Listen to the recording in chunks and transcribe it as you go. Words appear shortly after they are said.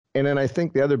And then I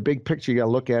think the other big picture you got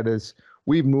to look at is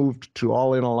we've moved to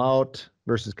all in, all out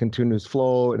versus continuous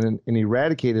flow and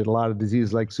eradicated a lot of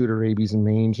diseases like pseudorabies and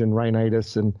mange and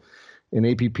rhinitis and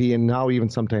APP and now even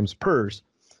sometimes PRRS.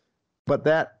 But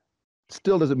that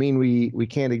still doesn't mean we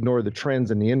can't ignore the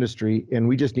trends in the industry, and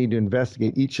we just need to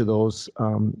investigate each of those,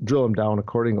 drill them down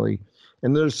accordingly.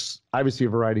 And there's obviously a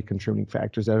variety of contributing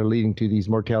factors that are leading to these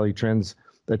mortality trends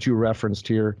that you referenced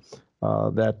here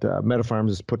that MetaPharms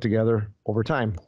has put together over time.